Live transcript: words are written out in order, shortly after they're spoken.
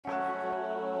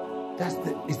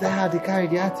Is that how they carry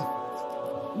the artifact?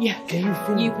 Yeah. Can you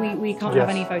film? We can't have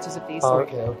any photos of these. Oh,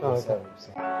 okay. Sorry.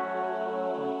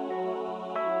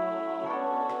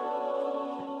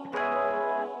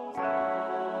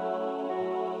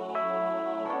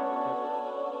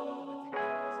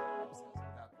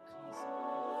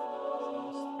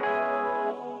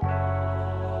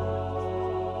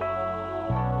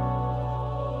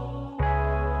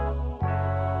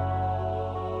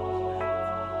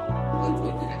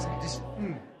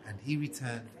 And he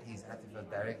returned his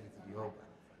artifact directly to the Oba.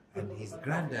 And his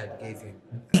granddad gave him.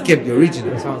 He kept the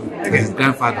original. And his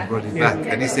grandfather brought it back.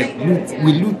 And he said, loot,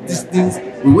 we loot these things.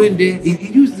 We went there. He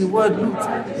used the word loot.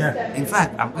 Yeah. In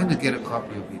fact, I'm going to get a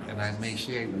copy of it and I may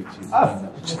share it with you. Oh,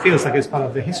 it feels like it's part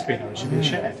of the history now. It should be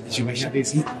shared. It should be shared.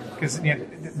 Because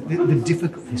the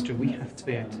difficult history we have to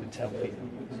be able to tell people.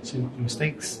 So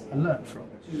mistakes are learned from.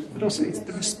 But also, it's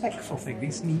the respectful thing.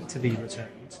 These need to be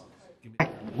returned.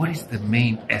 What is the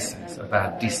main essence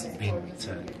about this being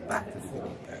returned back to the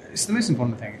world? It's the most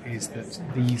important thing is that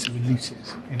these were looted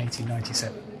in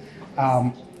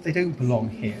 1897. They don't belong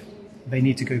here. They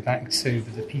need to go back so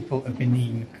that the people of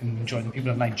Benin can enjoy them,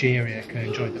 people of Nigeria can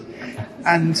enjoy them.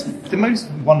 And the most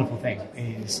wonderful thing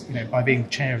is, by being the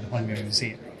chair of the Horniman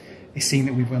Museum, is seeing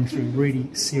that we've gone through a really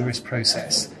serious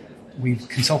process. We've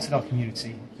consulted our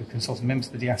community, we've consulted members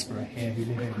of the diaspora here who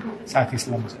live in southeast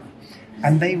London,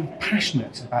 and they were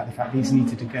passionate about the fact these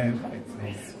needed to go.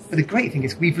 But the great thing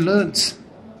is we've learnt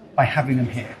by having them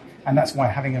here, and that's why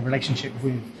having a relationship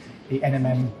with the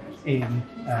NMM in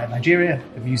Nigeria,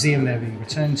 the museum they're being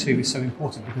returned to, is so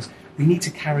important, because we need to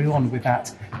carry on with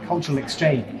that cultural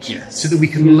exchange so that we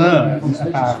can learn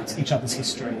about each other's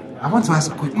history. I want to ask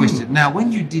a quick question. Now,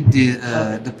 when you did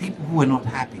the people who were not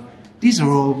happy, these are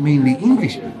all mainly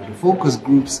English people, the focus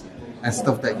groups and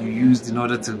stuff that you used in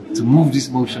order to move this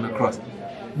motion across.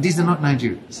 These are not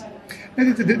Nigerians.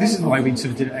 No, this is why we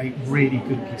sort of did a really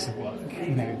good piece of work.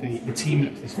 The team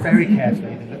looked at this very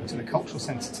carefully. They looked at the cultural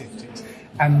sensitivities,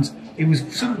 and it was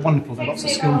sort of wonderful that lots of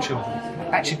school children,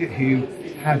 actually who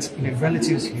had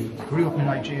relatives who grew up in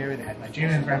Nigeria, they had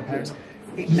Nigerian grandparents.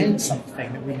 It meant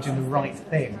something that we were doing the right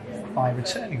thing by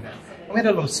returning them. And we had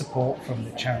a lot of support from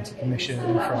the Charity Commission,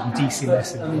 from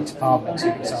DCMS and the department who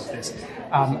looks after this.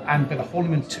 But the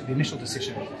Horniman took the initial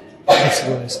decision. This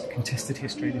was contested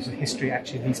history. This was history,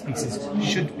 actually, these pieces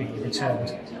should be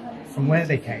returned from where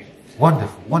they came.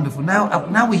 Wonderful, wonderful.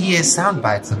 Now we hear sound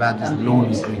bites about this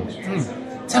loan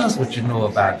agreement. Tell us what you know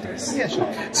about this. Yeah,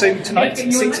 sure. So tonight,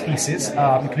 6 pieces,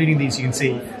 including these you can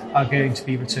see, are going to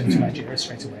be returned to Nigeria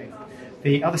straight away.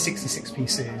 The other 66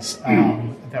 pieces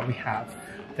that we have,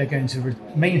 they're going to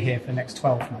remain here for the next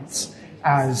 12 months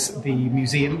as the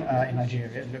museum in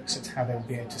Nigeria looks at how they'll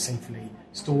be able to safely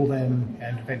store them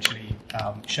and eventually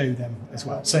show them as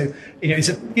well. So, it's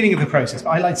the beginning of the process,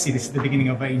 but I like to see this as the beginning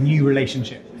of a new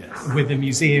relationship with the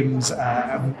museums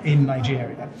in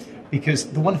Nigeria. Because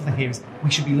the wonderful thing here is we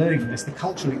should be learning from this, the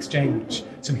cultural exchange,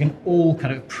 so we can all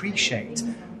kind of appreciate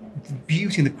the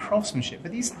beauty and the craftsmanship.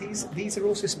 But these are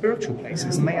also spiritual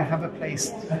places, and they have a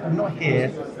place not here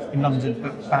in London,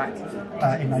 but back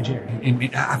in Nigeria.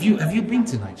 Have you been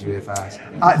to Nigeria, if I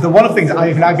ask? The one of the things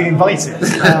I've now been invited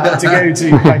to go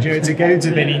to Nigeria, to go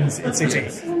to Benin City.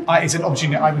 It's an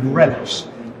opportunity I would relish,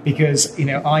 because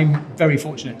I'm very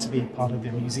fortunate to be part of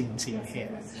the museum team here.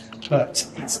 But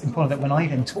it's important that when I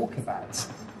then talk about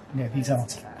these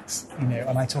artifacts, and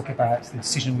I talk about the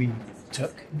decision we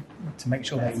took to make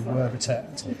sure they were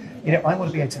returned, I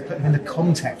want to be able to put them in the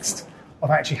context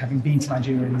of actually having been to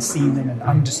Nigeria and seen them and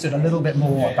understood a little bit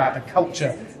more about the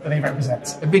culture that they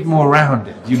represent. A bit more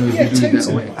rounded, if you do it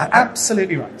that way.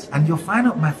 Absolutely right. And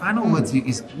my final word to you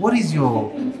is, what is your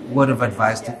word of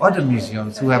advice to other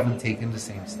museums who haven't taken the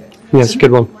same step? Yes,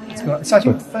 good one. So I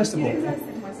think, first of all,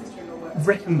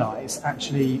 recognise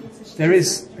actually there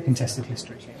is a contested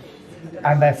history here,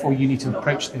 and therefore you need to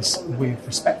approach this with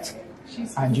respect,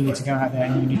 and you need to go out there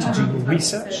and you need to do your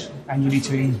research, and you need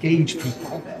to engage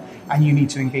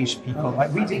people,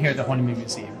 like we did here at the Horniman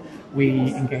Museum.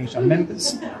 We engaged our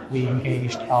members, we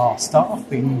engaged our staff,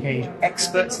 we engaged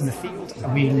experts in the field,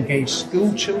 and we engaged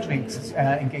school children,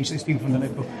 engaged those people from the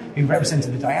local who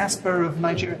represented the diaspora of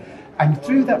Nigeria. And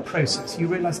through that process, you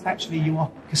realise actually you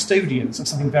are custodians of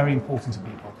something very important to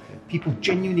people. People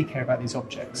genuinely care about these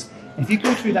objects. And if you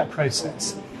go through that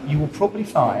process, you will probably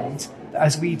find that,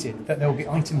 as we did, that there will be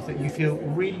items that you feel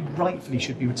really rightfully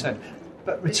should be returned,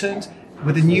 but returned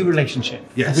with a new relationship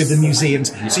with the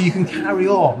museums, so you can carry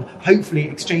on, hopefully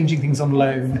exchanging things on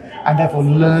loan and therefore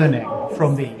learning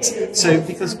from these. So,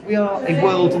 because we are a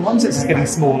world, in one sense, is getting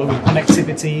smaller with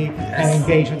connectivity and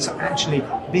engagement, so actually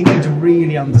being able to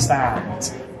really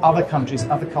understand other countries,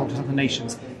 other cultures, other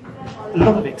nations. A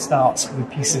lot of it starts with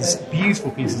pieces,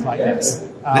 beautiful pieces like this,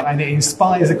 and it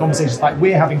inspires the conversations like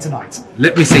we're having tonight.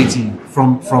 Let me say to you,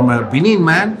 from a Benin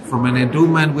man, from an Edo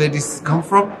man, where this come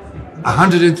from,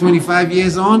 125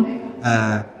 years on,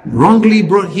 wrongly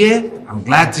brought here. I'm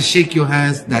glad to shake your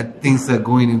hands that things are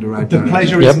going in the right direction. The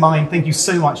pleasure is mine. Thank you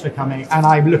so much for coming, and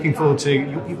I'm looking forward to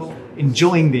your people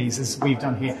enjoying these as we've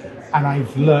done here. And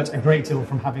I've learnt a great deal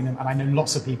from having them, and I know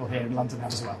lots of people here in London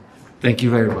as well. Thank you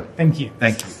very much. Thank you.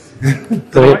 Thank you.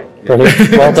 Brilliant.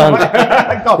 Well done.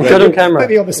 God, Good on camera. Put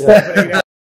me on the spot.